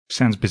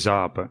sounds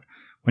bizarre, but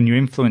when you're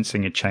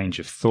influencing a change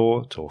of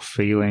thought or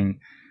feeling,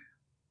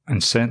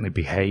 and certainly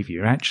behavior,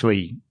 you're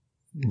actually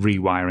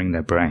rewiring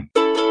their brain.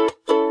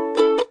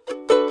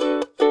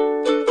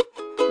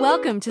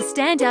 Welcome to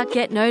Stand Out,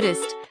 Get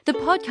Noticed, the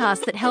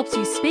podcast that helps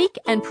you speak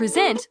and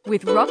present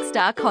with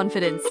rockstar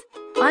confidence.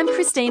 I'm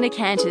Christina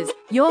Canters,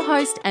 your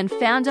host and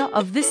founder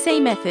of The C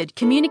Method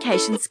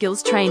Communication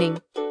Skills Training.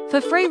 For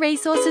free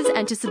resources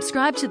and to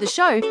subscribe to the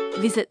show,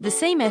 visit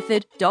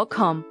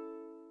thecmethod.com.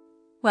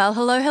 Well,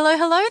 hello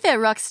there,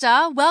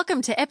 rockstar.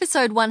 Welcome to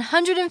episode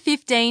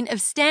 115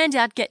 of Stand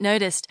Out, Get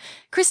Noticed.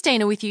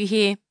 Christina with you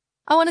here.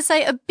 I want to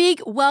say a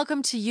big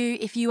welcome to you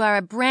if you are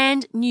a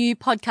brand new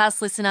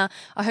podcast listener.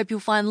 I hope you'll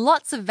find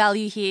lots of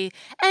value here.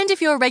 And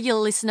if you're a regular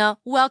listener,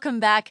 welcome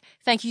back.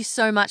 Thank you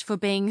so much for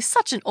being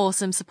such an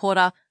awesome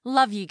supporter.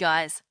 Love you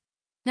guys.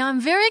 Now,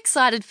 I'm very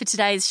excited for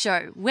today's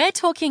show. We're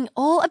talking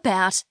all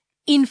about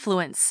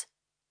influence.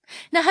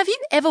 Now, have you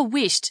ever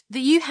wished that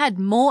you had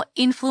more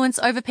influence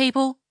over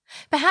people?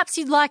 Perhaps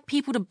you'd like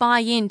people to buy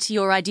into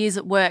your ideas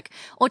at work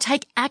or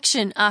take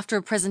action after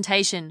a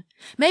presentation.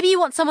 Maybe you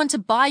want someone to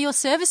buy your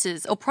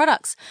services or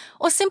products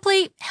or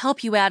simply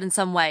help you out in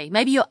some way.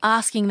 Maybe you're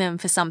asking them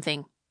for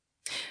something.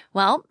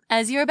 Well,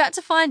 as you're about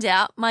to find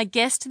out, my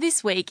guest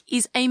this week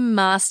is a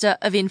master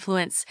of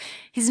influence.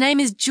 His name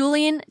is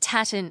Julian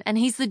Tatton, and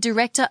he's the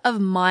director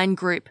of Mind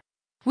Group.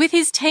 With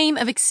his team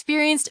of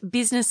experienced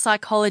business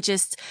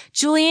psychologists,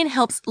 Julian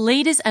helps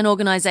leaders and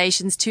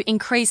organizations to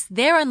increase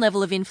their own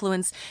level of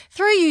influence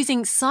through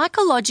using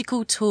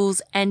psychological tools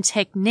and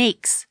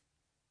techniques.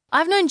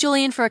 I've known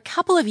Julian for a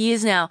couple of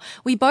years now.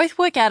 We both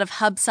work out of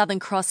Hub Southern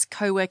Cross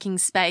co-working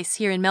space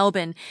here in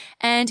Melbourne,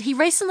 and he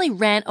recently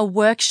ran a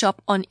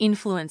workshop on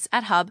influence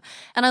at Hub,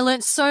 and I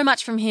learnt so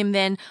much from him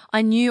then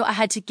I knew I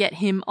had to get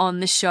him on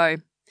the show.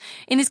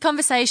 In this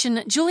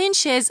conversation, Julian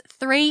shares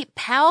 3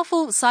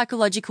 powerful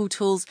psychological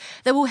tools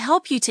that will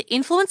help you to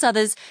influence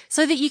others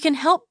so that you can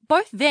help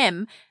both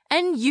them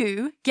and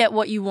you get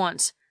what you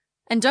want.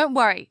 And don't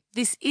worry,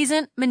 this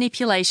isn't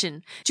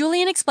manipulation.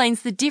 Julian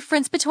explains the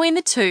difference between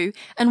the two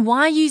and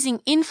why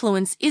using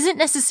influence isn't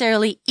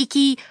necessarily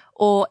icky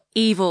or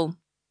evil.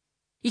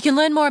 You can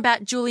learn more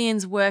about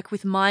Julian's work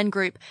with Mind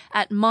Group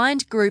at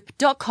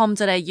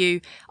mindgroup.com.au.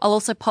 I'll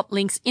also pop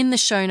links in the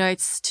show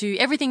notes to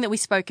everything that we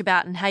spoke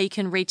about and how you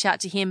can reach out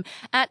to him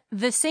at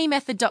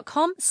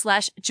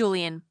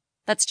thecmethod.com/Julian.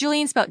 That's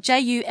Julian spelled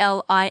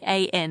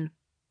Julian.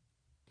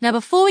 Now,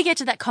 before we get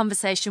to that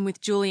conversation with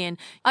Julian,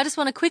 I just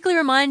want to quickly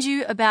remind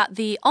you about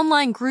the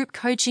online group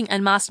coaching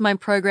and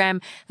mastermind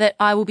program that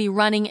I will be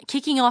running,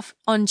 kicking off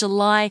on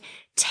July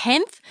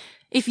 10th.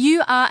 If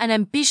you are an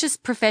ambitious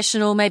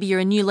professional, maybe you're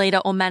a new leader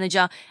or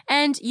manager,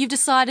 and you've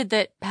decided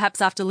that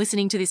perhaps after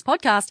listening to this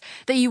podcast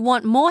that you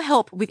want more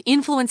help with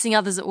influencing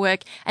others at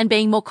work and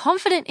being more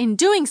confident in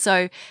doing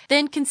so,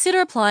 then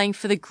consider applying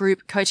for the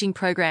group coaching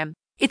program.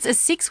 It's a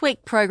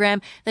 6-week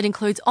program that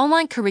includes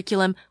online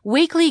curriculum,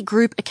 weekly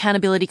group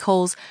accountability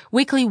calls,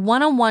 weekly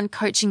one-on-one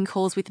coaching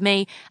calls with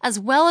me, as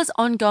well as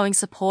ongoing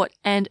support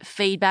and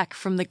feedback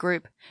from the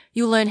group.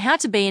 You'll learn how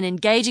to be an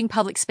engaging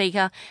public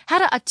speaker, how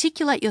to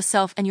articulate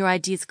yourself and your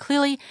ideas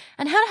clearly,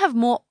 and how to have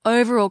more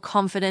overall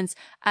confidence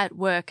at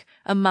work,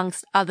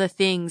 amongst other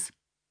things.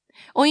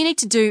 All you need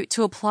to do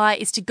to apply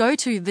is to go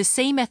to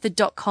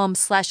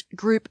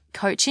thecmethod.com/group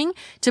coaching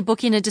to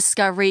book in a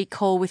discovery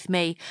call with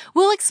me.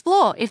 We'll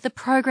explore if the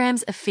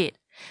program's a fit.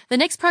 The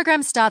next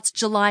program starts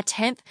July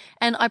 10th,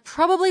 and I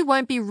probably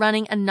won't be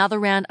running another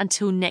round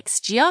until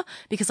next year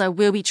because I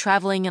will be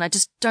traveling and I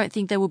just don't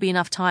think there will be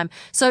enough time.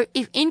 So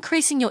if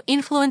increasing your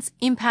influence,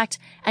 impact,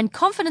 and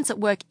confidence at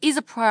work is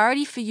a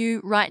priority for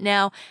you right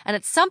now, and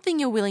it's something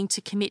you're willing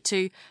to commit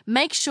to,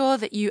 make sure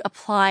that you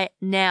apply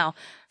now.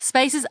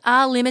 Spaces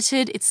are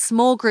limited. It's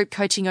small group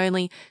coaching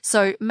only.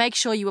 So make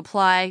sure you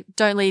apply.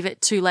 Don't leave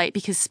it too late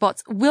because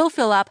spots will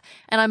fill up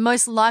and I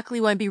most likely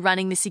won't be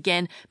running this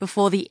again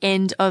before the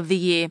end of the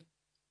year.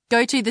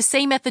 Go to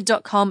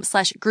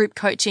thecmethod.com/group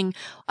coaching.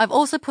 I've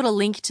also put a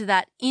link to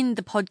that in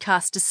the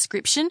podcast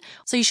description.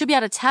 So you should be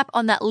able to tap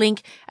on that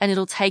link and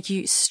it'll take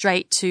you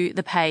straight to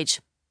the page.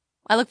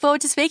 I look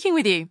forward to speaking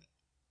with you.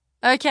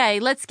 Okay,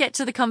 let's get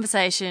to the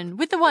conversation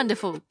with the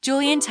wonderful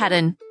Julian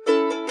Tatton.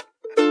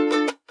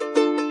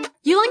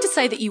 You like to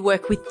say that you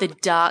work with the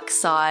dark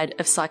side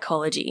of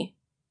psychology.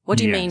 What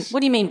do you mean? What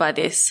do you mean by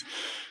this?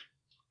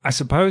 I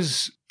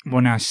suppose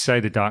when I say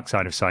the dark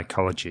side of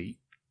psychology,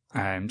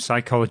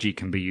 psychology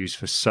can be used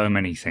for so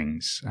many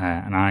things,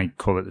 and I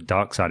call it the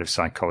dark side of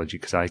psychology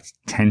because I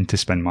tend to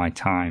spend my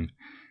time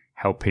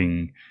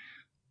helping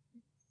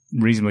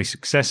reasonably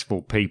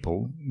successful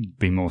people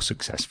be more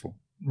successful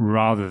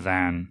rather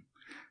than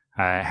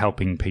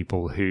helping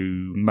people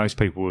who most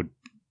people would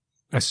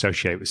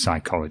associate with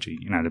psychology.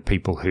 You know, the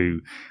people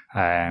who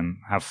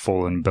have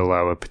fallen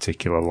below a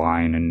particular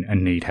line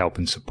and need help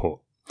and support,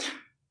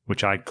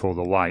 which I'd call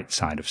the light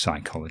side of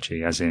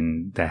psychology, as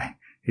in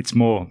it's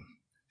more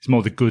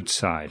the good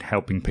side,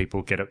 helping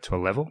people get up to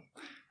a level.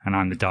 And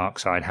I'm the dark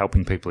side,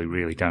 helping people who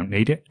really don't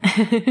need it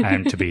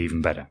to be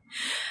even better.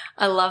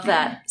 I love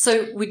that.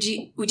 So would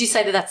you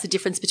say that that's the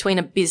difference between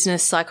a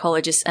business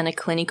psychologist and a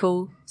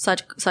clinical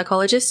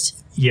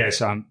psychologist?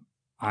 Yes, I'm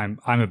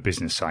a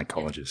business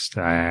psychologist.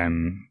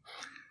 And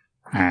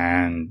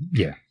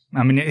yeah,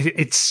 I mean,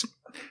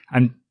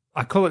 and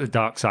I call it the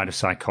dark side of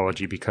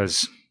psychology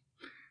because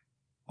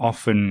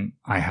often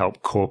I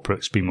help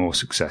corporates be more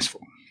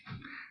successful,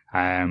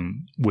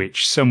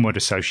 which some would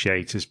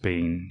associate as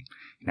being,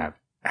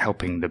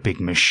 helping the big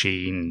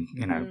machine,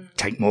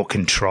 take more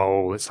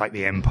control. It's like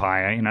the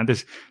Empire.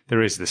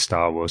 There is the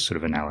Star Wars sort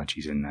of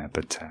analogies in there,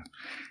 but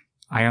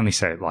I only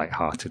say it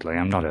lightheartedly.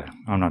 I'm not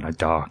a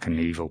dark and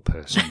evil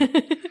person.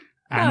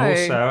 And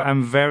also,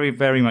 I'm very,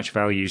 very much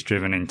values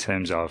driven in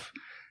terms of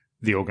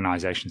the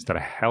organizations that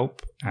I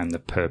help and the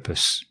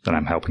purpose that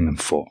I'm helping them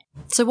for.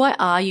 So why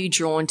are you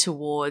drawn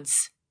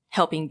towards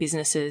helping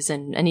businesses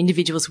and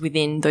individuals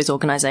within those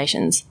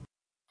organizations?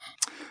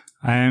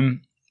 2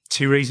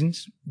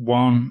 reasons.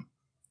 One,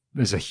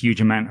 there's a huge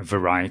amount of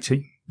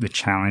variety. The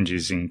challenge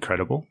is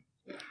incredible,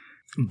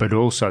 but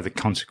also the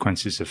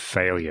consequences of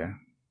failure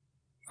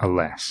are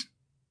less.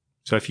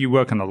 So if you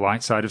work on the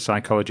light side of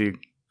psychology,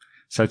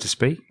 so to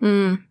speak,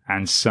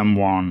 and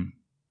someone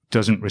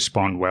doesn't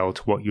respond well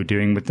to what you're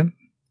doing with them,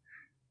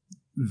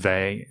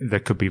 there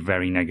could be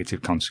very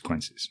negative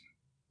consequences.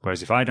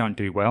 Whereas if I don't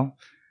do well,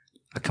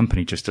 a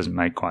company just doesn't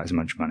make quite as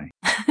much money.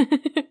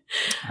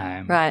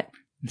 Right.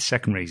 The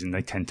second reason,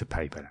 they tend to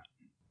pay better.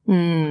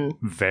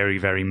 Very,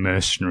 very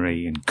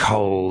mercenary and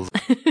cold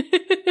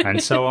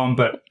and so on.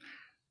 But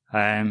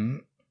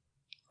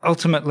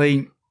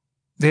ultimately,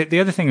 the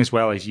other thing as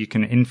well is you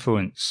can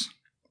influence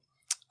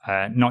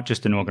not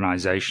just an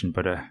organization,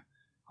 but a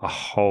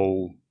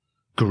whole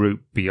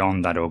group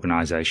beyond that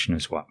organization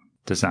as well.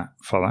 Does that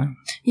follow?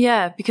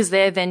 Yeah, because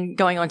they're then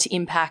going on to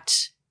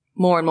impact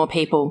more and more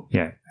people.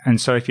 Yeah. And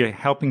so if you're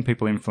helping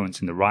people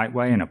influence in the right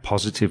way, in a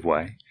positive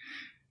way,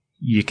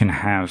 you can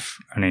have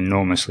an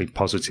enormously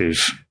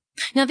positive...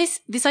 Now,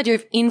 this idea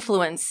of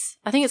influence,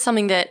 I think it's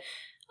something that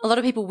a lot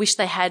of people wish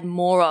they had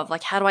more of.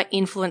 Like, how do I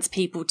influence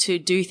people to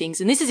do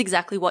things? And this is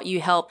exactly what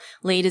you help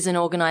leaders and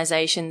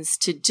organizations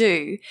to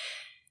do.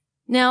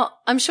 Now,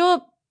 I'm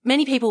sure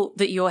many people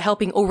that you're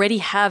helping already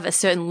have a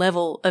certain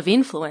level of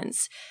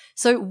influence.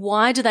 So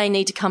why do they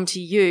need to come to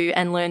you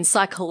and learn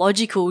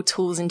psychological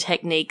tools and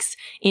techniques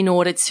in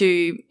order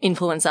to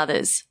influence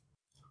others?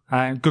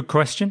 Good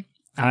question.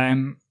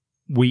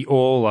 We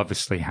all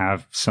obviously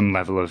have some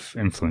level of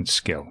influence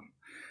skill.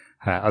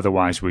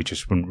 Otherwise, we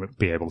just wouldn't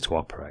be able to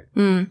operate.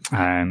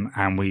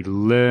 And we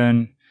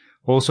learn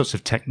all sorts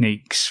of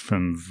techniques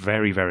from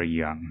very, very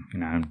young.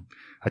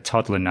 A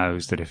toddler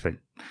knows that if it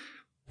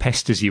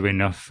pesters you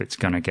enough, it's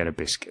going to get a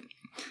biscuit.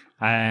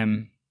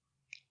 And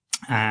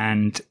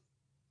I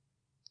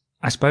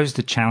suppose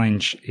the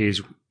challenge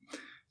is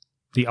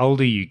the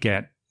older you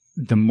get,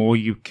 the more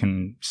you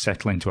can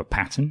settle into a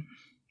pattern.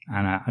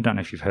 And I don't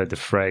know if you've heard the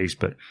phrase,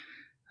 but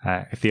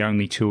if the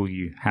only tool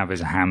you have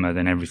is a hammer,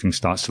 then everything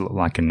starts to look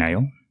like a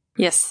nail.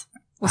 Yes.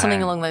 Or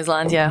something along those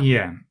lines, yeah.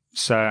 Yeah.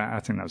 So I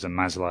think that was a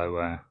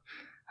Maslow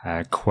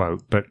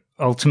quote. But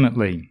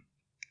ultimately,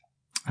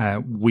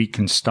 we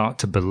can start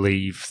to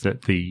believe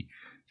that the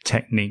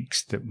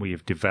techniques that we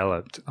have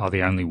developed are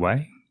the only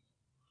way.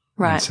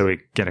 Right. And so we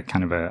get a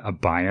kind of a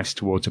bias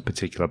towards a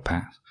particular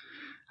path.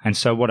 And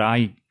so what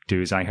I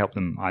do is I help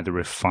them either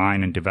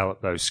refine and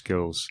develop those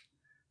skills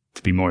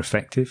to be more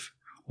effective,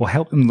 or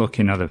help them look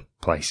in other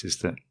places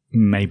that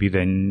maybe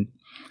they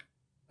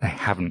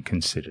haven't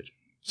considered.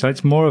 So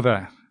it's more of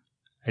a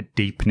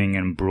deepening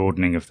and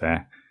broadening of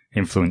their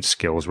influence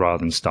skills rather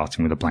than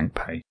starting with a blank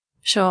page.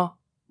 Sure.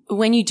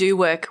 When you do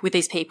work with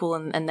these people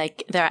and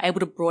they're able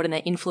to broaden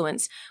their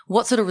influence,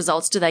 what sort of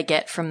results do they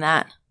get from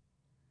that?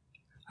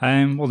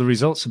 Well, the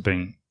results have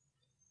been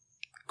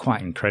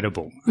quite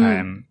incredible.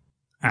 And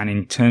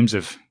in terms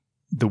of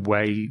the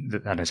way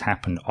that has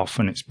happened,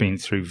 often it's been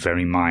through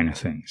very minor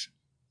things.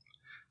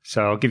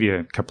 So I'll give you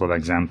a couple of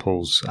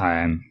examples.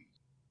 I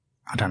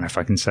don't know if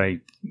I can say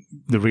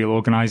the real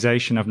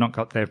organization. I've not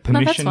got their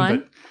permission. No, that's fine.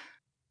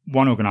 But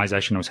one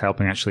organization I was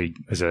helping actually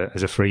as a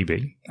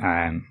freebie.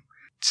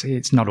 See,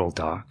 it's not all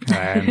dark.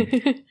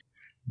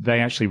 They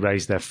actually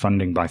raised their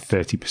funding by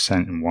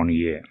 30% in 1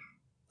 year.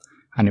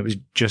 And it was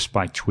just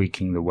by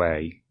tweaking the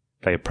way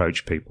they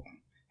approached people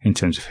in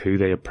terms of who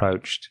they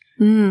approached,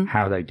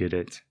 how they did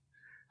it.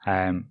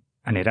 And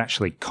it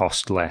actually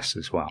cost less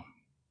as well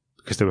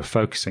because they were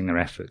focusing their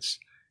efforts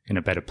in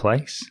a better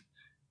place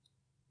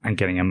and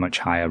getting a much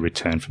higher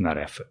return from that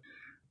effort.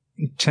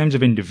 In terms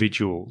of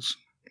individuals,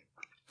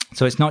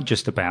 so it's not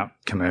just about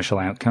commercial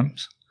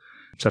outcomes.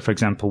 So, for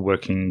example,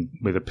 working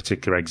with a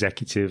particular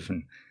executive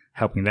and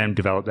helping them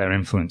develop their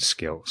influence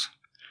skills.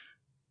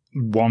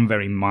 One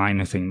very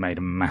minor thing made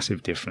a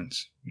massive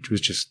difference, which was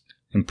just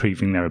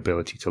improving their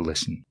ability to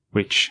listen,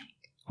 which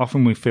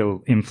often we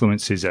feel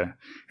influence is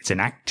it's an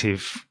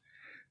active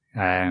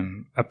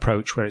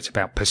approach where it's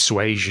about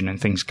persuasion and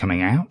things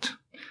coming out.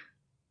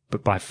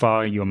 But by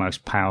far your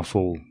most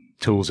powerful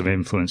tools of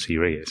influence are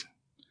your ears.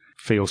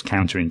 feels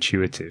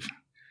counterintuitive.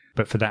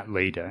 But for that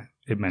leader,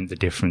 it meant the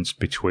difference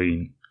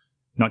between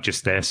not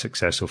just their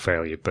success or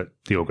failure, but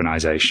the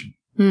organization.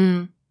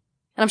 And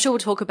I'm sure we'll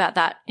talk about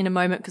that in a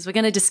moment because we're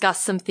going to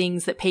discuss some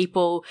things that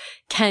people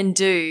can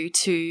do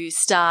to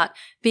start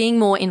being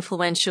more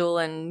influential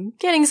and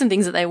getting some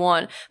things that they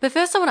want. But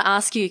first I want to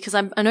ask you, because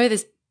I know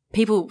there's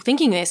people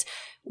thinking this,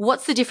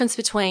 what's the difference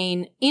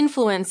between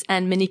influence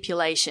and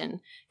manipulation?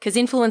 Because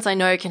influence, I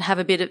know, can have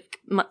a bit of,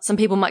 some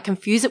people might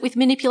confuse it with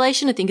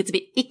manipulation and think it's a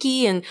bit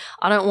icky and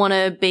I don't want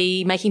to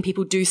be making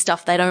people do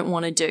stuff they don't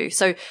want to do.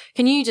 So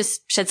can you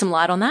just shed some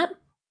light on that?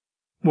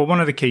 Well, one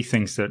of the key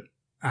things that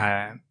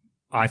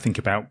I think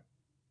about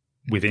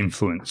with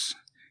influence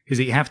is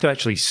that you have to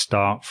actually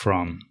start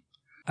from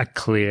a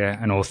clear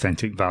and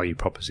authentic value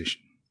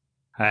proposition.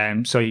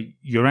 So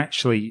you're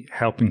actually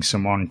helping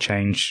someone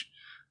change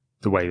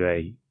the way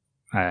they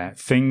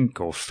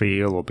think or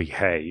feel or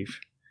behave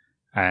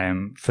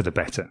for the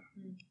better.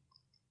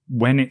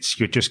 When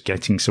you're just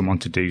getting someone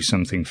to do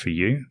something for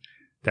you,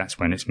 that's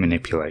when it's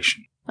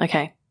manipulation.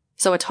 Okay.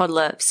 So a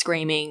toddler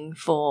screaming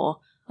for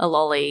a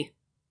lolly,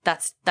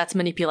 that's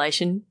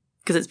manipulation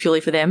because it's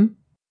purely for them?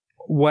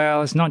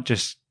 Well, it's not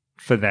just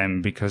for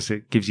them because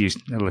it gives you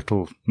a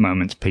little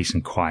moment's peace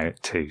and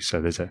quiet too.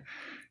 So there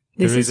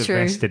is a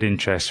vested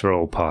interest for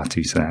all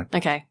parties there.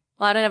 Okay.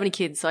 Well, I don't have any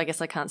kids, so I guess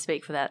I can't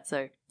speak for that.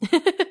 So,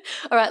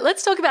 all right,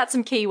 let's talk about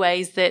some key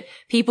ways that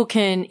people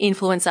can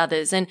influence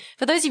others. And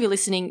for those of you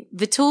listening,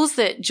 the tools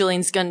that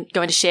Julian's going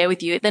to share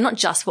with you, they're not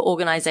just for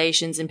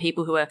organizations and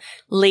people who are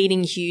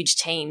leading huge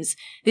teams.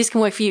 This can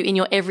work for you in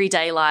your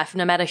everyday life,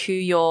 no matter who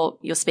you're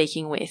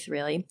speaking with,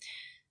 really.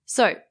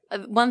 So,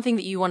 one thing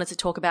that you wanted to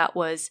talk about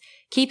was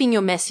keeping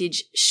your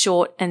message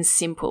short and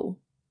simple.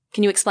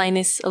 Can you explain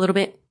this a little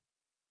bit?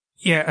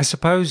 Yeah, I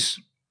suppose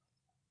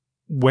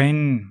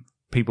when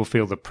people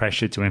feel the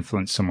pressure to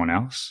influence someone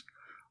else,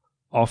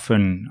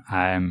 often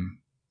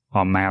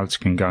our mouths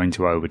can go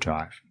into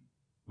overdrive.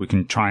 We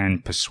can try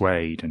and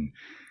persuade and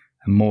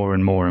more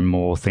and more and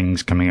more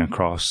things coming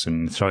across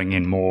and throwing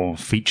in more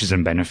features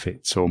and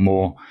benefits or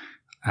more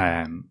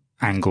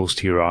angles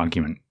to your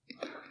argument.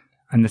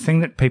 And the thing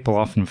that people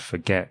often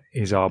forget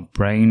is our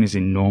brain is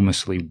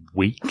enormously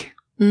weak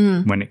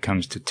when it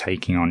comes to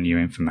taking on new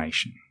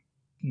information.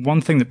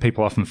 One thing that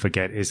people often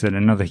forget is that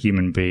another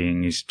human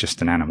being is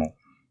just an animal.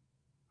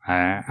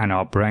 And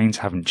our brains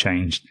haven't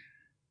changed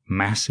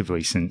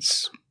massively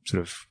since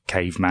sort of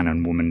caveman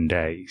and woman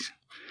days.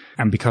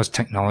 And because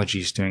technology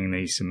is doing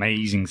these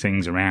amazing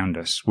things around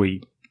us,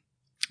 we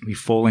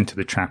fall into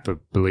the trap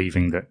of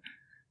believing that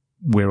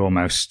we're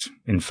almost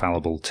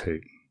infallible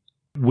too.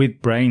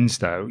 With brains,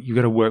 though, you've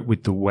got to work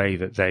with the way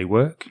that they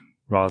work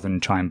rather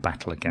than try and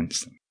battle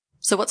against them.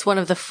 So what's one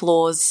of the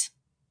flaws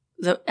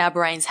that our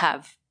brains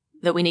have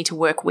that we need to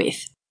work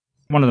with?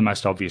 One of the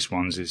most obvious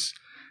ones is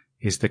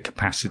the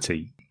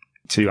capacity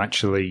to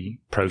actually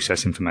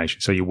process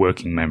information, so your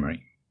working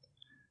memory.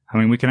 I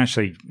mean, we can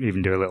actually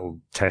even do a little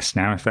test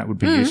now if that would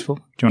be useful.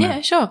 Do you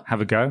want to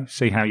have a go?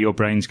 See how your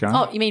brain's going?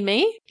 Oh, you mean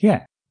me?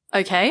 Yeah.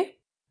 Okay.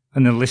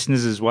 And the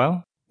listeners as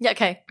well? Yeah,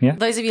 okay. Yeah.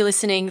 Those of you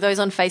listening, those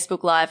on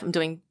Facebook Live,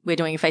 we're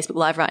doing a Facebook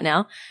Live right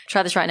now.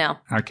 Try this right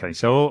now. Okay,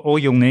 so all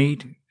you'll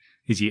need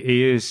is your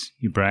ears,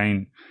 your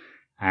brain,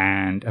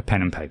 and a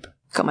pen and paper.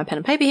 Got my pen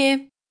and paper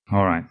here.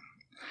 All right.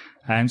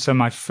 So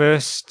my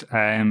first...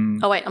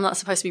 oh, wait, I'm not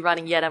supposed to be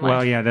writing yet, am I?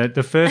 Well, yeah,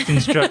 the first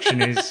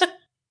instruction is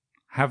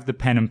have the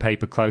pen and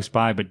paper close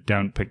by, but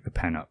don't pick the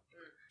pen up.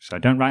 So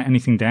don't write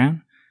anything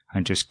down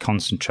and just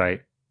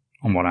concentrate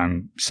on what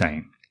I'm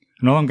saying.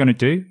 And all I'm going to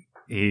do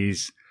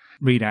is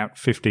read out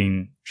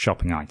 15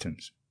 shopping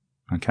items,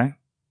 okay?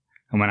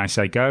 And when I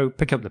say go,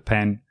 pick up the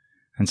pen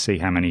and see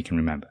how many you can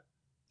remember.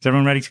 Is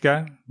everyone ready to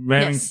go?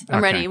 Ready? Yes,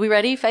 I'm ready. Are we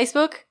ready,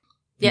 Facebook?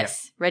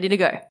 Yes, ready to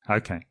go.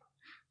 Okay.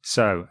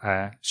 So,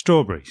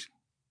 strawberries,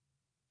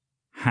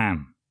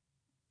 ham,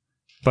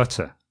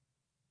 butter,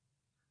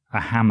 a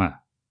hammer,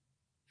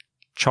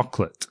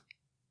 chocolate,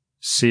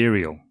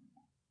 cereal,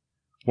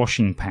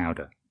 washing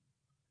powder,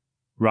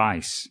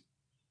 rice,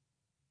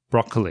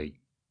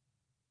 broccoli,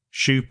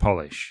 shoe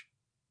polish,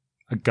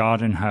 a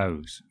garden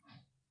hose,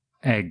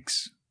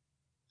 eggs,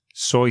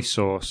 soy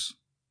sauce,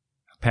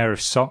 a pair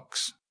of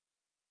socks,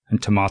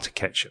 and tomato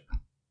ketchup.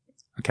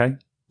 Okay?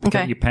 Pick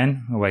up your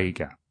pen, away you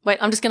go. Wait,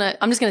 I'm just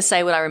gonna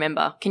say what I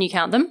remember. Can you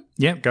count them?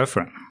 Yeah, go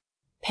for it.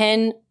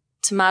 Pen,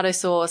 tomato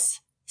sauce,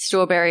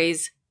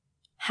 strawberries,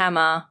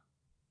 hammer,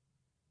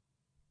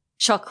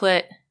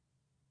 chocolate.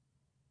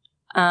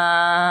 Did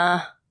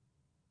I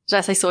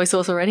say soy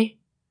sauce already?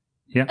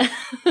 Yeah.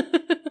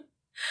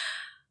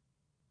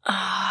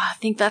 I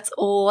think that's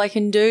all I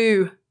can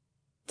do.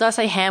 Did I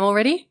say ham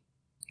already?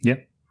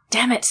 Yep.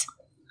 Damn it.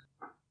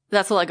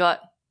 That's all I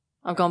got.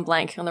 I've gone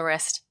blank on the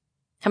rest.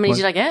 How many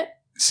did I get?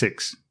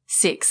 6.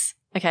 6.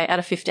 Okay, out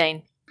of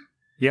 15.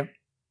 Yep.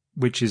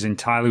 Which is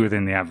entirely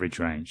within the average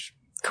range.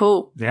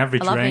 Cool. The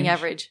average range. I love being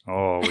average.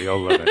 Oh, we all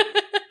love it.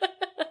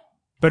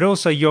 But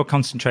also you're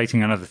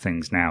concentrating on other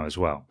things now as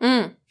well.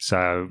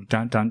 So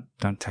don't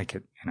take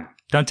it,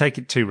 don't take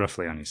it too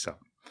roughly on yourself.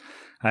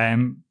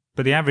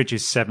 But the average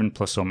is 7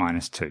 plus or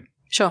minus 2.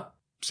 Sure.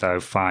 So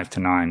 5 to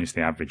 9 is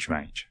the average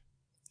range.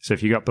 So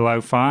if you got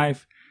below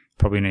 5,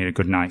 probably need a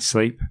good night's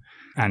sleep.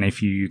 And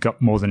if you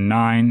got more than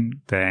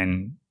 9,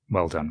 then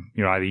well done.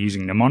 You're either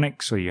using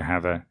mnemonics or you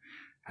have a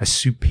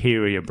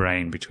superior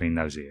brain between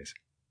those ears.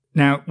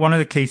 Now, one of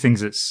the key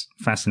things that's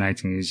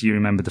fascinating is you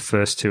remember the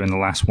first 2 and the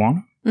last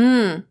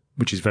 1,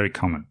 which is very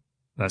common.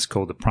 That's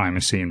called the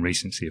primacy and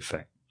recency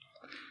effect.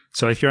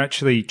 So if you're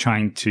actually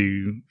trying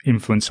to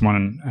influence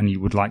someone and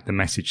you would like the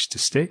message to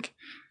stick,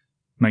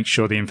 make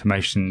sure the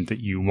information that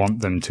you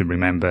want them to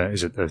remember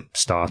is at the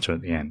start or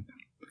at the end.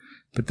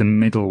 But the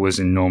middle was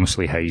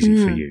enormously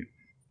hazy for you.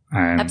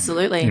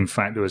 Absolutely. In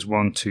fact, there was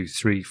 1, 2,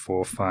 3,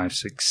 4, 5,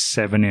 6,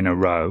 7 in a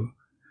row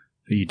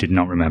that you did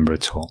not remember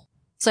at all.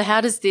 So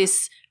how does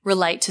this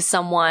relate to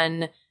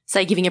someone,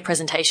 say, giving a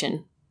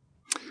presentation?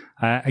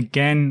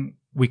 Again,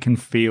 we can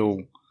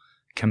feel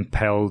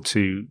compelled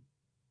to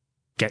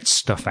get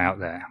stuff out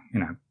there.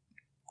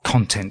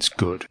 Content's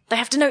good. They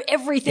have to know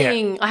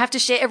everything. Yeah. I have to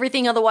share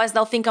everything, otherwise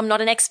they'll think I'm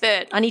not an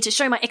expert. I need to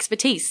show my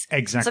expertise.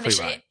 Exactly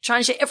so right. Trying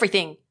to share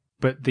everything.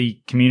 But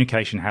the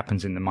communication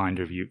happens in the mind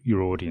of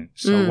your audience.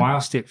 So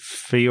whilst it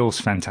feels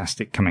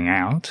fantastic coming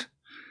out,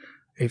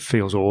 it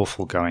feels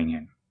awful going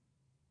in.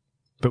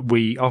 But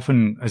we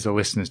often, as the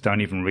listeners,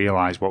 don't even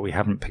realize what we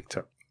haven't picked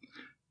up.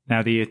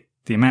 Now, the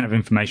amount of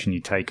information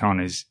you take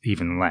on is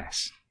even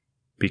less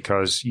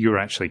because you're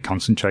actually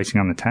concentrating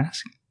on the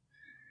task.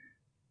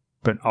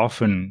 But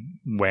often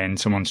when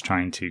someone's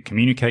trying to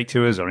communicate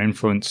to us or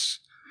influence,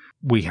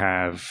 we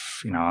have,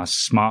 our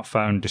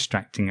smartphone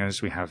distracting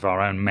us. We have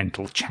our own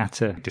mental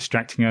chatter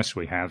distracting us.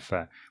 We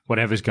have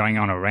whatever's going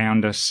on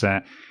around us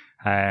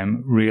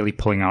really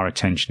pulling our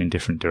attention in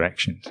different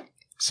directions.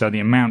 So the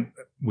amount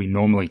we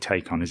normally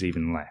take on is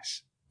even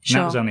less. Sure.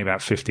 And that was only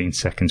about 15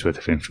 seconds worth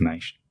of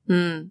information.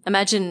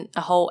 Imagine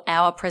a whole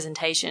hour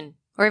presentation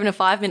or even a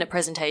 5-minute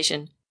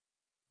presentation.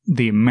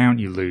 The amount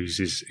you lose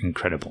is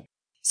incredible.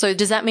 So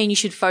does that mean you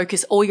should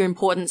focus all your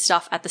important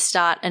stuff at the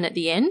start and at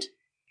the end?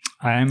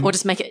 Or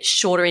just make it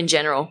shorter in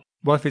general?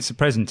 Well, if it's a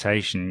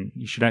presentation,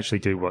 you should actually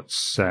do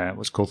what's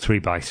called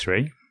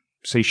 3x3.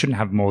 So you shouldn't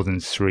have more than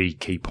 3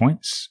 key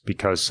points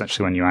because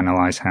actually when you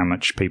analyze how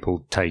much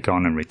people take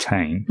on and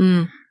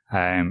retain,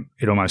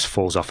 it almost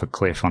falls off a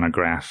cliff on a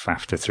graph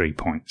after 3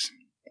 points.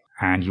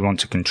 And you want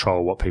to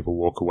control what people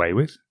walk away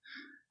with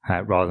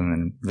rather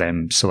than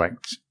them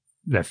select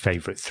their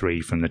favorite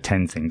 3 from the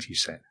 10 things you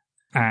said.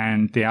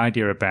 And the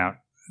idea about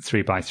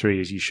 3x3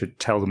 is you should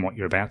tell them what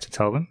you're about to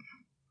tell them,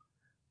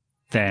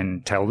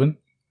 then tell them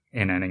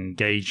in an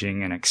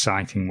engaging and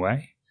exciting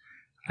way,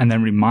 and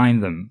then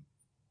remind them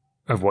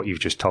of what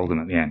you've just told them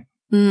at the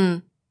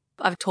end.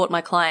 I've taught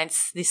my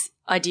clients this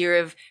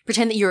idea of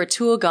pretend that you're a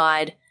tour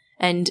guide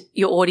and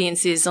your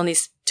audience is on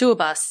this tour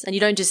bus, and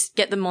you don't just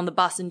get them on the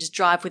bus and just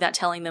drive without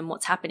telling them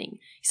what's happening.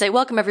 You say,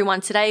 welcome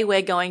everyone, today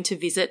we're going to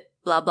visit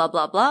blah, blah,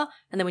 blah, blah.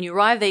 And then when you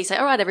arrive there, you say,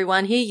 all right,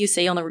 everyone, here you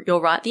see on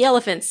your right the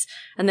elephants.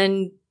 And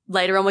then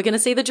later on, we're going to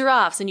see the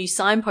giraffes, and you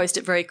signpost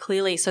it very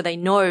clearly so they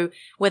know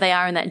where they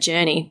are in that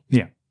journey.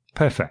 Yeah,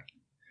 perfect.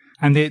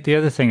 And the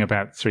other thing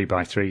about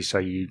 3x3,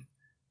 so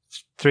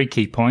 3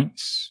 key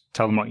points,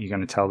 tell them what you're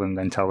going to tell them,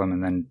 then tell them,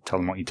 and then tell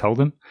them what you told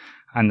them.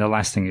 And the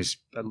last thing is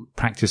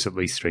practice at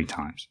least 3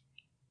 times.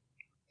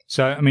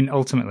 So,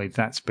 ultimately,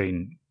 that's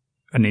been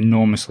an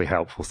enormously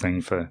helpful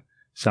thing for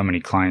so many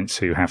clients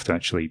who have to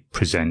actually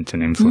present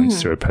and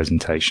influence through a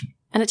presentation.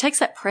 And it takes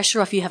that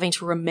pressure off you having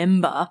to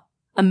remember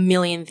a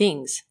million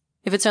things.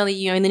 If it's only,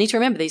 you need to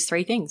remember these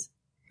 3 things.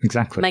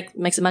 Exactly.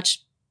 Makes it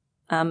much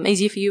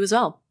easier for you as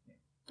well.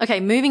 Okay,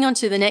 moving on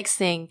to the next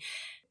thing.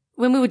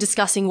 When we were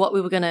discussing what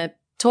we were going to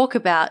talk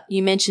about,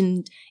 you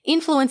mentioned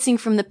influencing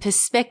from the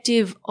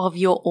perspective of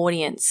your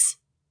audience.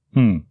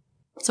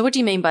 So what do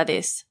you mean by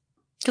this?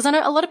 Because I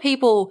know a lot of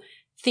people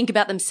think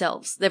about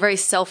themselves. They're very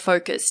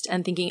self-focused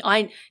and thinking,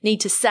 I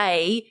need to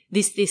say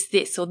this,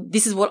 or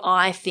this is what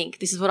I think.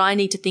 This is what I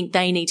need to think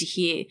they need to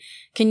hear.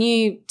 Can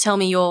you tell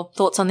me your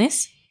thoughts on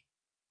this?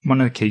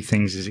 One of the key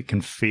things is it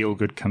can feel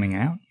good coming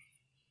out,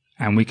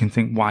 and we can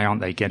think, why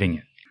aren't they getting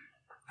it?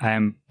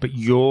 But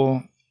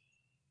your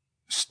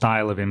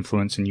style of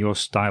influence and your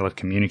style of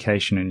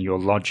communication and your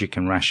logic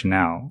and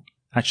rationale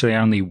actually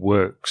only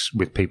works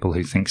with people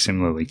who think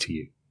similarly to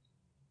you.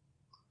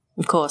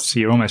 Of course. So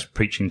you're almost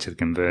preaching to the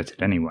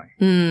converted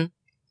anyway.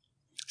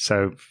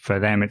 So for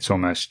them, it's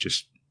almost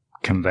just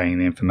conveying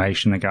the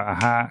information. They go,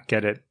 aha,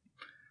 get it,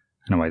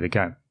 and away they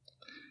go.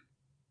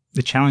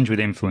 The challenge with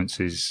influence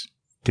is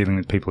dealing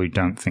with people who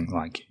don't think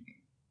like you.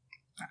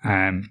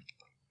 And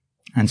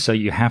so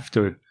you have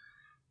to,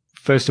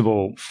 first of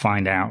all,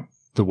 find out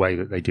the way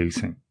that they do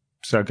think.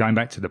 So going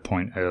back to the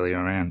point earlier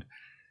around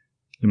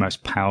your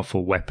most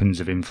powerful weapons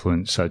of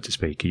influence, so to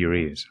speak, are your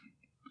ears.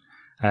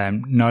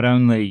 Not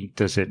only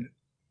does it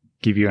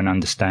give you an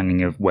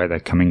understanding of where they're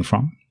coming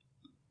from,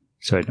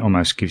 so it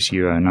almost gives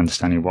you an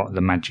understanding of what the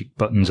magic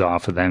buttons are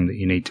for them that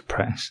you need to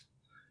press,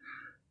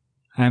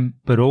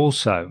 but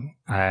also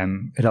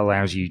it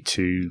allows you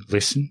to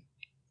listen,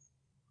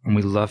 and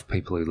we love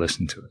people who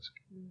listen to us.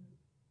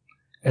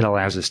 It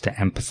allows us to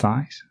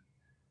empathize,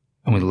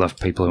 and we love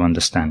people who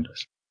understand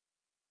us.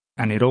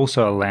 And it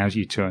also allows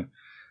you to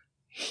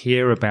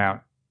hear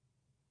about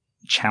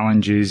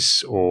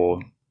challenges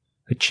or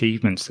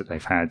achievements that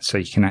they've had so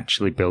you can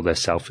actually build their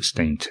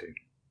self-esteem too.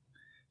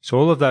 So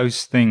all of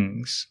those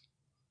things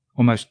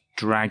almost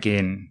drag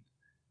in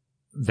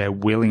their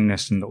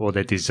willingness or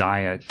their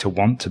desire to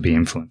want to be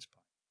influenced.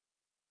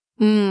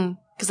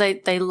 Because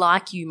they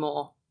like you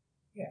more.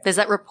 Yeah. There's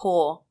that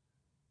rapport.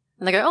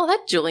 And they go, oh,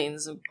 that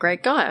Julian's a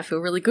great guy. I feel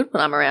really good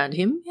when I'm around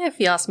him. Yeah, if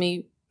he asks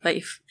me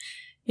to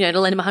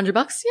lend him $100,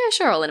 yeah,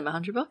 sure, I'll lend him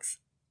 $100.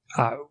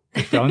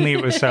 If only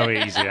it was so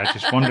easy. I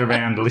just wander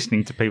around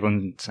listening to people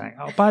and saying,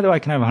 oh, by the way, I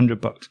can have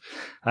 $100.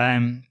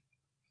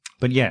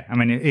 But yeah, I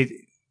mean,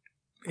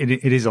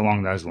 it is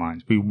along those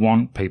lines. We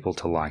want people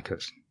to like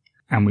us,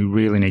 and we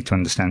really need to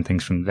understand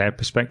things from their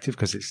perspective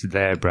because it's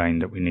their brain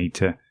that we need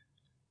to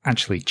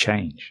actually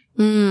change.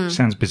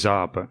 Sounds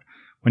bizarre, but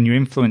when you're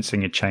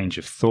influencing a change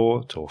of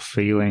thought or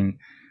feeling,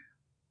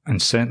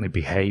 and certainly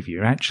behavior,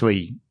 you're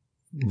actually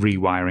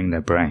rewiring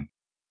their brain.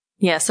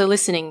 Yeah, so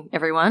listening,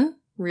 everyone,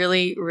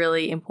 really,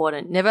 really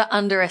important. Never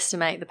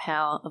underestimate the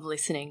power of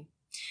listening.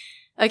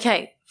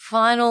 Okay,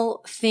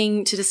 final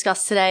thing to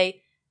discuss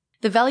today.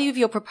 The value of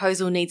your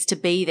proposal needs to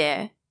be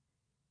there,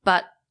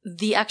 but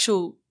the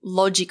actual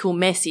logical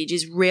message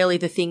is rarely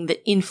the thing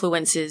that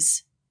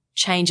influences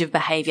change of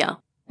behavior.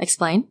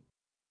 Explain.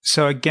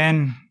 So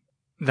again,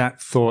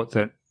 that thought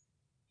that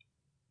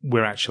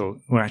we're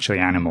actually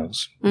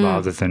animals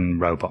rather than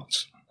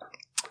robots.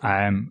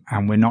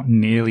 And we're not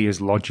nearly as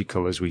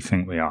logical as we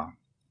think we are.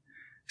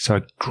 So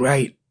a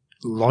great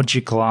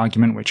logical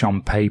argument, which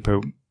on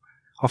paper,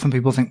 often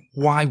people think,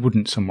 why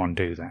wouldn't someone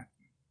do that?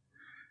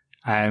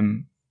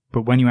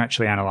 But when you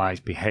actually analyze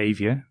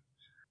behavior,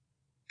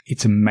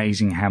 it's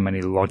amazing how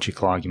many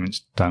logical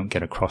arguments don't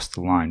get across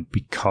the line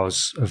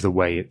because of the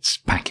way it's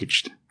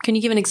packaged. Can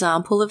you give an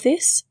example of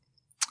this?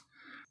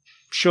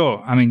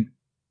 Sure. I mean,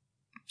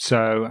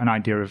 so an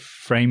idea of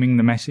framing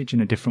the message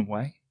in a different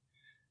way.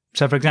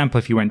 So, for example,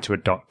 if you went to a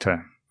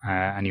doctor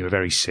and you were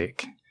very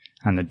sick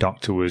and the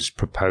doctor was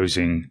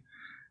proposing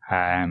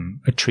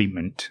a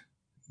treatment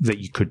that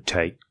you could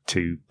take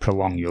to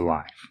prolong your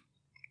life.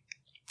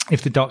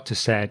 If the doctor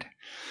said,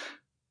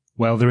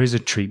 well, there is a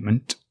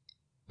treatment,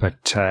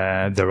 but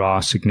there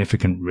are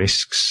significant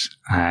risks.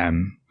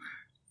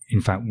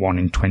 In fact, 1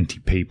 in 20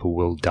 people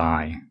will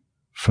die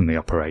from the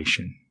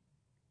operation.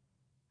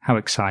 How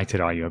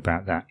excited are you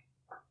about that?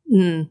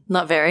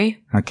 Not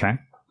very. Okay.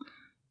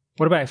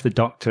 What about if the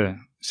doctor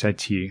said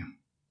to you,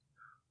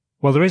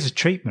 well, there is a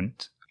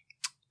treatment,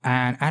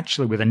 and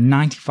actually with a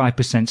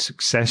 95%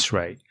 success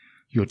rate,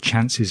 your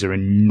chances are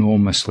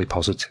enormously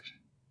positive.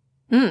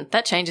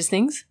 That changes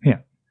things. Yeah.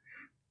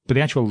 But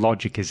the actual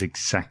logic is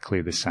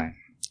exactly the same.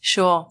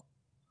 Sure.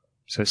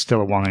 So it's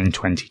still a 1 in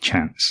 20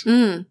 chance.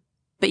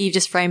 But you've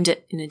just framed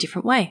it in a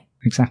different way.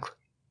 Exactly.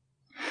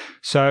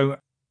 So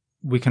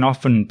we can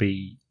often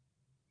be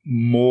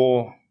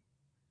more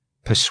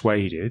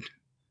persuaded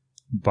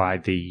by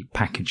the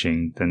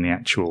packaging than the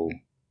actual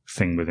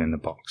thing within the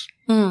box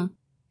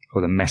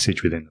or the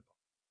message within the box.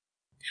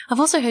 I've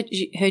also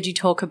heard you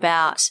talk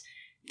about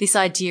this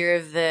idea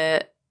of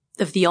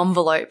the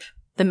envelope,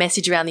 the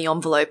message around the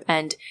envelope,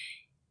 and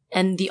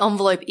the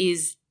envelope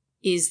is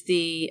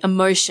the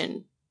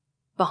emotion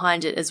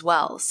behind it as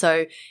well.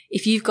 So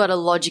if you've got a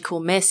logical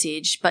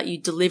message but you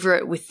deliver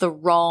it with the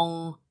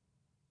wrong,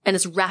 and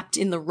it's wrapped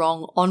in the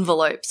wrong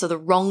envelope, so the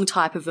wrong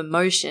type of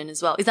emotion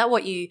as well. Is that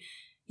what you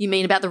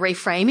mean about the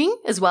reframing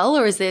as well,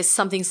 or is there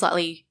something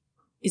slightly,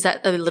 is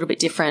that a little bit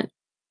different?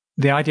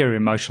 The idea of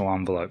emotional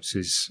envelopes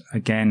is,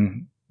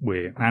 again,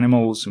 we're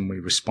animals and we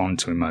respond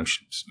to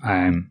emotions.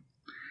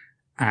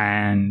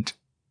 And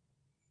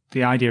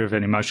the idea of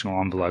an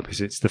emotional envelope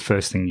is it's the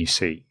first thing you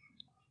see.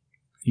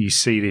 You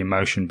see the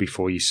emotion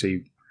before you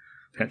see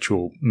the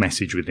actual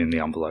message within the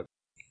envelope.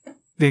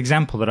 The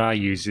example that I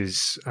use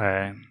is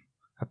a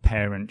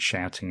parent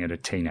shouting at a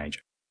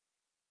teenager.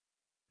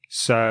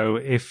 So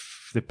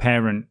if the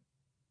parent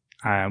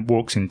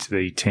walks into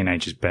the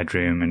teenager's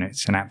bedroom and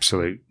it's an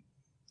absolute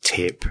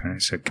tip and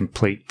it's a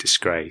complete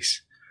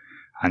disgrace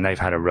and they've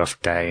had a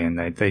rough day and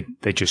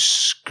they just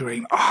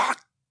scream, oh,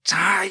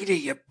 tidy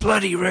your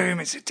bloody room,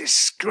 it's a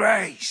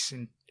disgrace,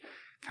 and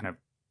kind of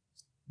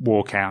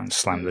walk out and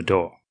slam the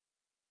door.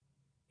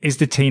 Is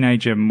the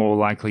teenager more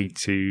likely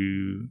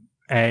to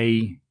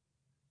A,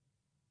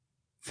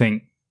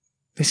 think,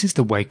 this is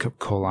the wake-up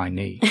call I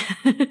need.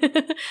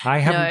 I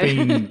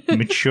haven't been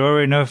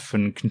mature enough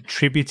and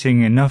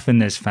contributing enough in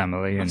this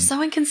family. And, I'm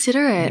so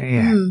inconsiderate.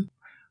 Yeah.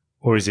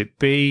 Or is it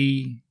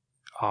B,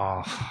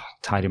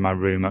 tidy my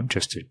room up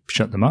just to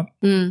shut them up?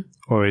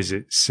 Or is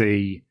it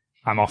C,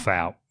 I'm off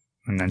out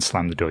and then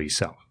slam the door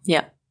yourself?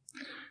 Yeah.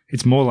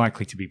 It's more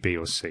likely to be B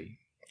or C.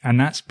 And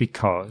that's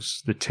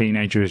because the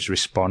teenager is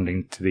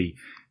responding to the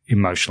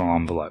emotional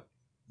envelope.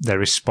 They're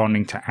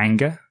responding to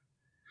anger.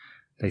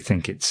 They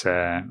think it's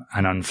an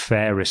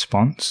unfair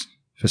response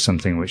for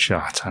something which,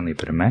 it's only a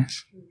bit of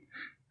mess.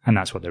 And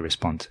that's what they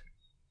respond to.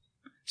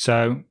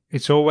 So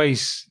it's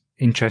always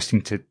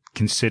interesting to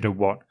consider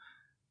what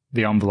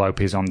the envelope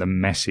is on the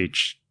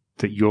message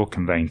that you're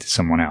conveying to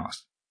someone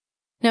else.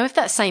 Now, if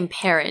that same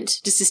parent,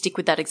 just to stick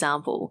with that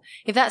example,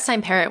 if that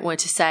same parent were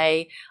to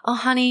say, oh,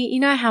 honey, you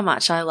know how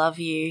much I love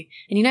you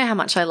and you know how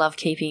much I love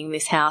keeping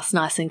this house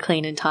nice and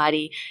clean and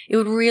tidy, it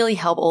would really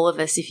help all of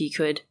us if you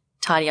could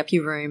tidy up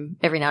your room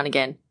every now and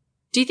again.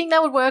 Do you think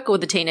that would work, or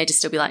would the teenagers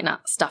still be like, nah,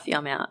 stuff you,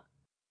 I'm out?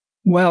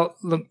 Well,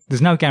 look,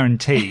 there's no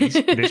guarantees,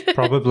 but it's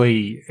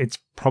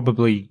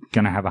probably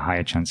going to have a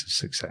higher chance of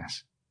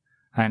success.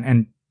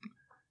 And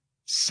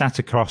sat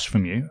across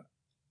from you,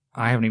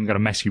 I haven't even got a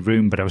messy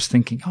room, but I was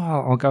thinking,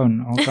 I'll go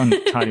and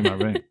tidy my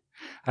room.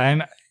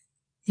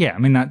 Yeah, I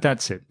mean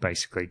that's it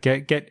basically.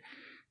 Get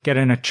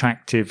an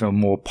attractive or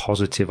more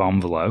positive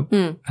envelope,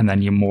 and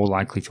then you're more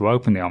likely to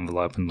open the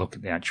envelope and look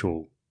at the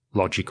actual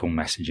logical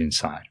message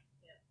inside.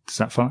 Does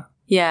that follow?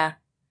 Yeah.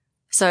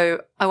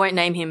 So I won't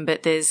name him,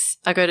 but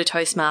I go to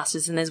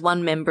Toastmasters and there's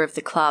one member of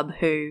the club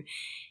who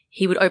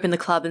he would open the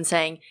club and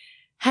saying,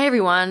 hey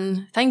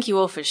everyone, thank you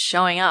all for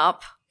showing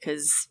up,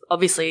 because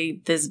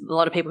obviously there's a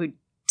lot of people who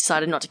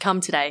decided not to come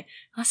today.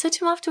 And I said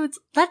to him afterwards,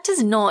 that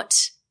is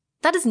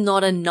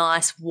not a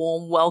nice,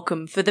 warm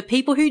welcome for the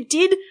people who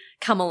did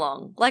come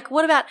along. Like,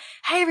 what about,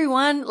 hey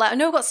everyone, like I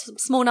know we've got some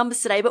small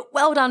numbers today, but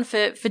well done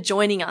for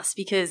joining us,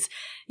 because,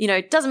 you know,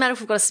 it doesn't matter if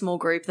we've got a small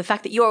group. The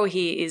fact that you're all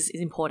here is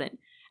important.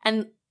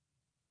 And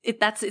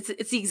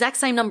it's the exact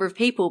same number of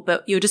people,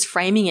 but you're just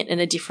framing it in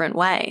a different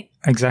way.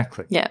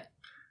 Exactly. Yeah.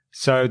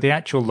 So the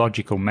actual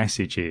logical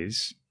message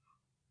is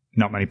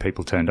not many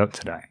people turned up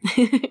today.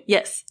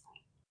 Yes.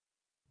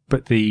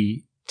 But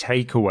the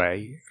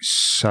takeaway is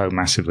so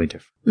massively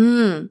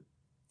different.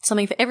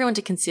 Something for everyone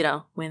to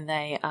consider when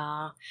they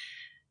are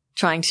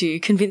trying to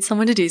convince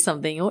someone to do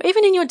something, or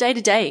even in your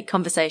day-to-day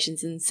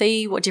conversations, and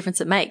see what difference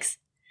it makes.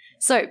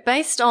 So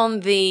based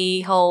on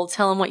the whole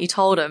tell them what you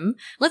told them,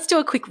 let's do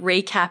a quick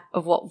recap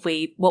of what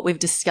we've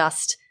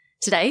discussed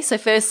today. So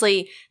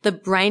firstly, the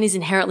brain is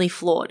inherently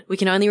flawed. We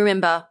can only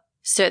remember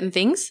certain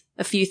things,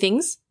 a few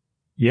things.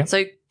 Yeah.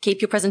 So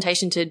keep your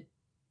presentation to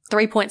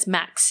 3 points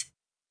max.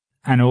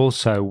 And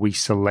also we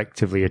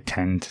selectively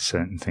attend to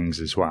certain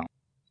things as well.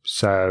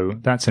 So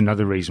that's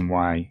another reason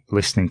why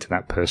listening to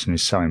that person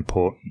is so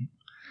important,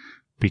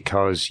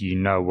 because you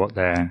know what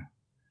their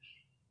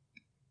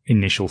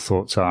initial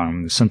thoughts are.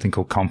 And there's something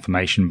called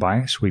confirmation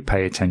bias. We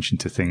pay attention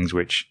to things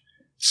which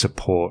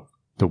support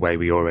the way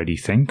we already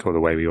think or the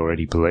way we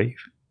already believe.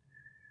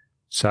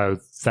 So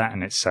that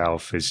in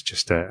itself is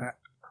just an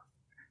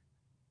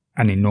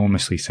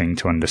enormously thing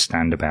to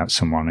understand about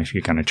someone if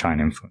you're going to try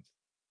and influence.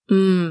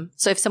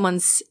 So if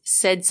someone's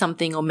said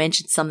something or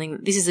mentioned something,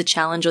 this is a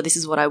challenge or this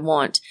is what I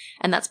want,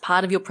 and that's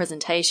part of your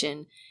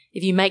presentation,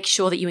 if you make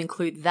sure that you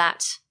include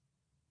that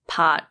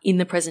part in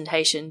the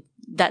presentation,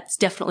 that's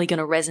definitely going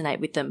to resonate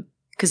with them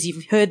because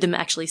you've heard them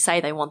actually say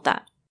they want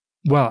that.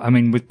 Well, I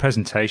mean, with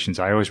presentations,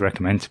 I always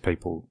recommend to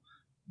people,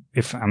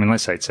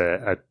 let's say it's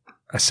a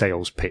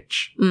sales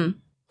pitch,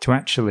 to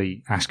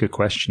actually ask a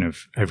question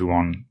of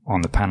everyone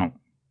on the panel,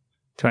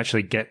 to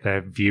actually get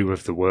their view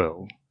of the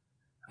world.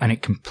 And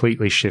it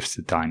completely shifts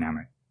the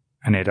dynamic,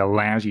 and it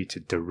allows you to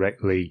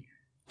directly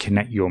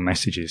connect your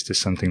messages to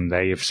something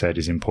they have said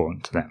is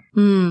important to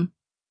them.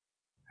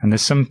 And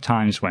there's some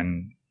times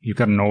when you've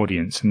got an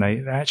audience and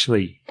they're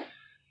actually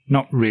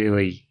not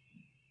really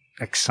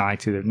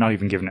excited, they've not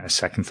even given it a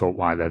second thought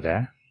why they're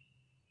there.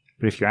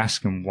 But if you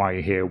ask them why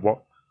you're here,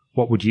 what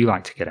would you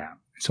like to get out?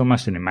 It's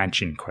almost an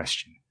imagine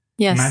question.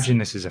 Yes. Imagine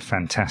this is a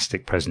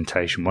fantastic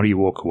presentation. What do you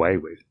walk away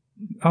with?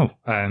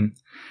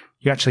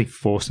 You actually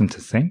force them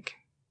to think.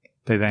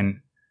 They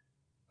then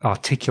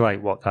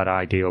articulate what that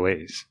ideal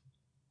is,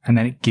 and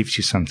then it gives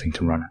you something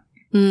to run at.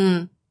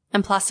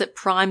 And plus it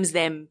primes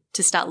them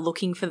to start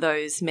looking for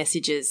those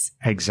messages.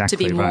 Exactly.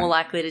 To be more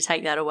likely to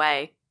take that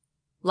away.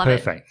 Love it.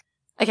 Perfect.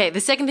 Okay,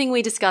 the second thing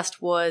we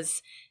discussed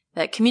was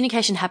that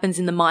communication happens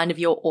in the mind of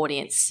your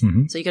audience.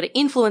 So you've got to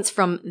influence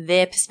from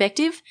their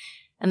perspective.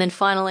 And then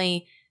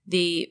finally,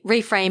 the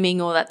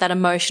reframing or that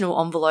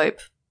emotional envelope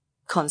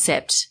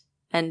concept.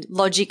 And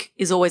logic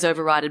is always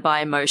overridden by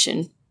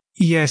emotion.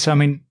 Yes, I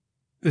mean,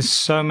 there's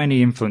so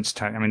many influence.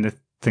 The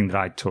thing that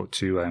I talk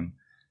to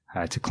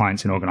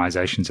clients and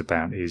organizations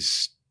about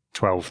is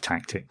 12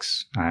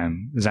 tactics.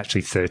 There's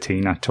actually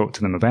 13 I talk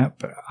to them about,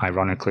 but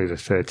ironically, the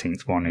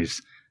 13th one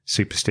is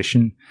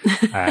superstition.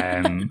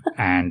 And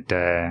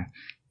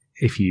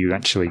if you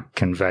actually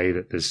convey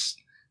that there's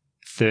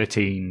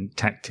 13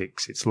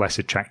 tactics, it's less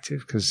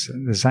attractive because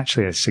there's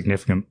actually a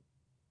significant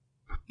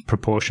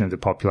proportion of the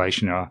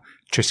population are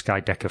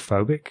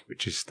triskaidekaphobic,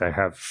 which is they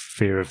have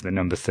fear of the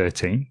number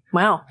 13.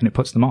 Wow. And it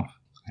puts them off.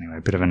 Anyway,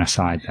 a bit of an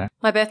aside there.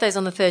 My birthday's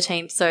on the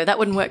 13th, so that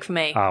wouldn't work for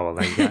me. Oh, well,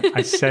 there you go.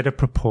 I said a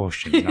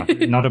proportion,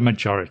 not a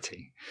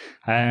majority.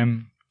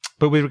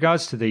 But with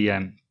regards to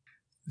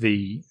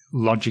the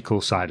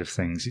logical side of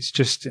things, it's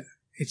just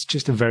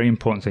a very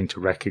important thing to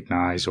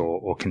recognize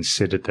or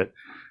consider that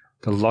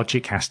the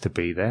logic has to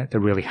be there.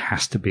 There really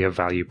has to be a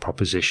value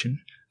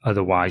proposition.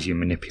 Otherwise, you're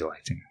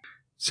manipulating.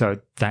 So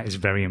that is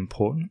very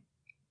important.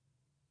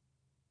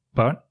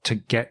 But to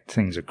get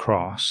things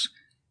across,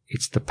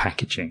 it's the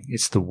packaging.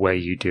 It's the way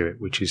you do it,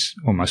 which is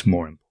almost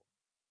more important.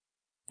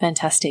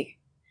 Fantastic.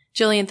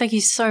 Julian, thank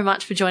you so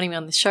much for joining me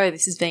on the show.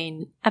 This has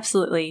been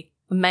absolutely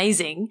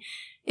amazing.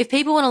 If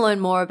people want to learn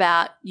more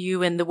about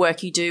you and the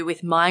work you do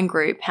with Mind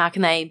Group, how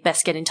can they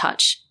best get in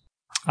touch?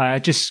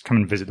 Just come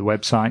and visit the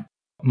website,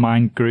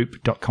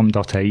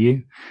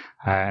 mindgroup.com.au,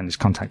 and there's a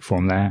contact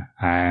form there.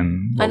 I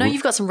know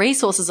you've got some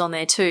resources on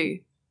there too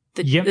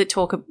that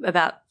talk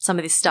about some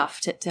of this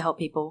stuff to help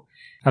people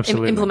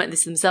implement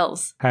this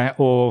themselves.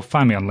 Or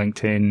find me on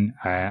LinkedIn.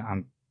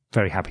 I'm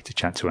very happy to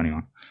chat to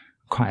anyone. I'm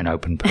quite an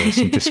open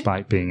person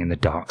despite being in the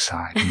dark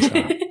side. And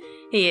so.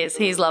 He is.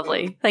 He's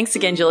lovely. Thanks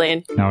again,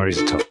 Julian. No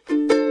worries at all.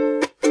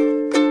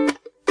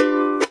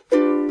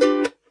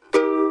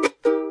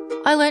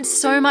 I learnt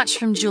so much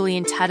from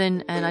Julian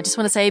Tadden, and I just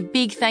want to say a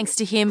big thanks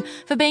to him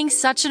for being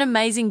such an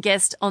amazing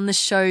guest on the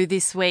show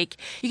this week.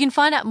 You can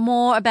find out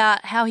more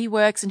about how he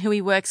works and who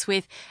he works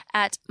with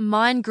at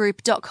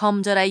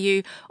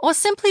mindgroup.com.au or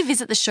simply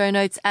visit the show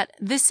notes at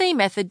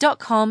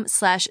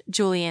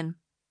thecmethod.com/Julian.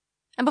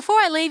 And before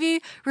I leave you,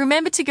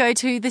 remember to go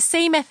to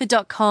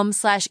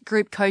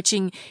thecmethod.com/group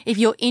coaching if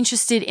you're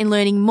interested in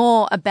learning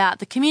more about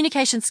the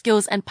communication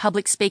skills and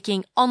public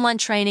speaking online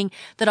training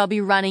that I'll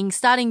be running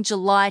starting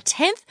July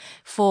 10th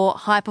for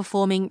high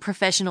performing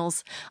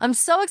professionals. I'm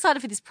so excited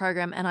for this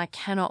program and I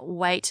cannot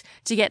wait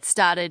to get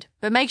started.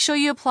 But make sure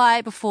you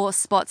apply before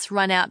spots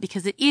run out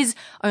because it is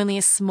only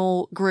a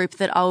small group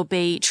that I'll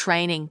be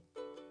training.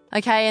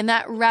 Okay, and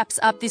that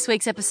wraps up this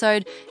week's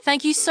episode.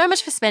 Thank you so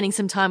much for spending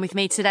some time with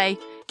me today.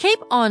 Keep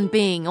on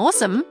being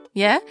awesome,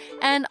 yeah?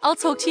 And I'll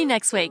talk to you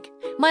next week.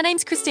 My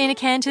name's Christina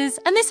Canters,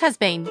 and this has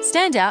been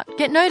Stand Out,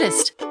 Get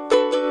Noticed.